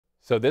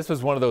So this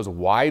was one of those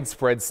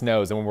widespread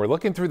snows, and when we're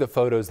looking through the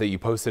photos that you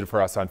posted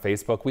for us on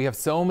Facebook, we have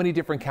so many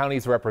different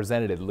counties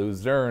represented: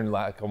 Luzerne,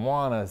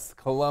 Lackawanna,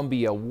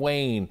 Columbia,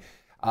 Wayne.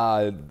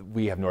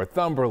 We have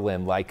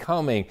Northumberland,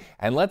 Lycoming,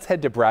 and let's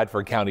head to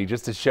Bradford County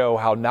just to show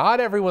how not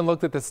everyone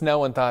looked at the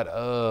snow and thought,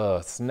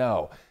 ugh,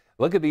 snow.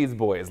 Look at these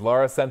boys.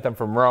 Laura sent them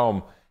from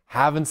Rome,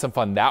 having some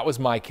fun. That was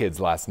my kids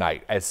last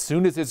night. As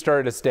soon as it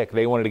started to stick,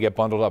 they wanted to get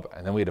bundled up,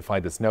 and then we had to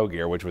find the snow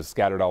gear, which was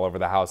scattered all over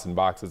the house in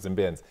boxes and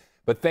bins.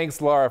 But thanks,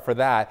 Laura, for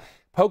that.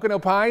 Pocono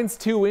Pines,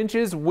 2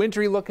 inches,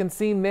 wintry looking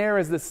scene there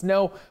as the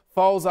snow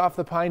falls off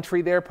the pine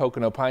tree there.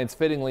 Pocono Pines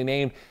fittingly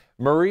named.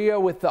 Maria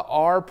with the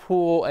R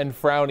pool and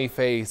frowny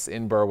face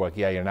in Berwick.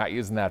 Yeah, you're not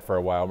using that for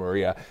a while,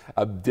 Maria.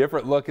 A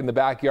different look in the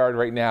backyard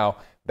right now.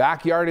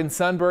 Backyard in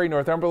Sunbury,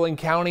 Northumberland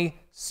County,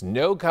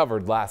 snow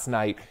covered last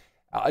night.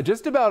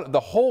 Just about the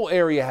whole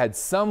area had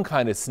some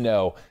kind of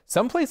snow.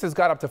 Some places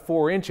got up to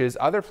 4 inches,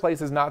 other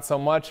places not so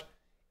much.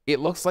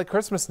 It looks like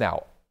Christmas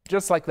now.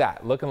 Just like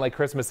that, looking like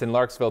Christmas in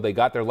Larksville. They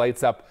got their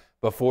lights up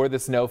before the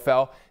snow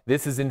fell.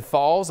 This is in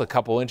Falls, a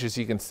couple inches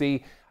you can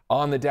see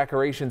on the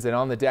decorations and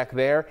on the deck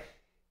there.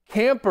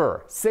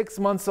 Camper, 6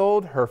 months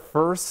old, her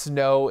first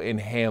snow in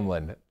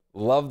Hamlin.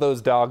 Love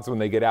those dogs when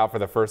they get out for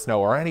the first snow,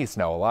 or any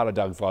snow. A lot of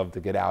dogs love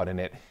to get out in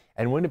it.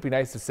 And wouldn't it be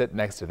nice to sit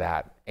next to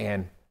that?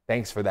 And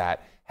thanks for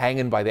that.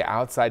 Hanging by the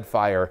outside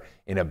fire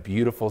in a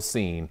beautiful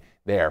scene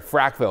there.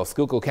 Frackville,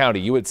 Schuylkill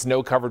County, you had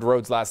snow-covered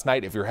roads last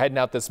night. If you're heading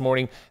out this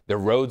morning, the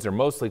roads are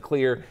mostly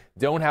clear.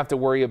 Don't have to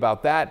worry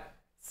about that.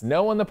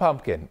 Snow on the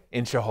pumpkin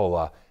in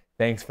Chehola.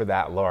 Thanks for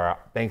that, Laura.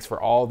 Thanks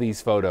for all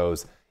these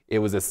photos. It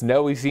was a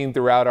snowy scene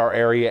throughout our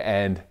area,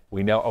 and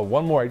we know, oh,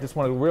 one more. I just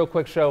want to real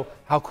quick show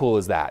how cool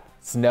is that?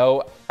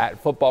 Snow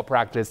at football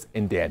practice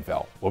in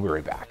Danville. We'll be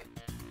right back.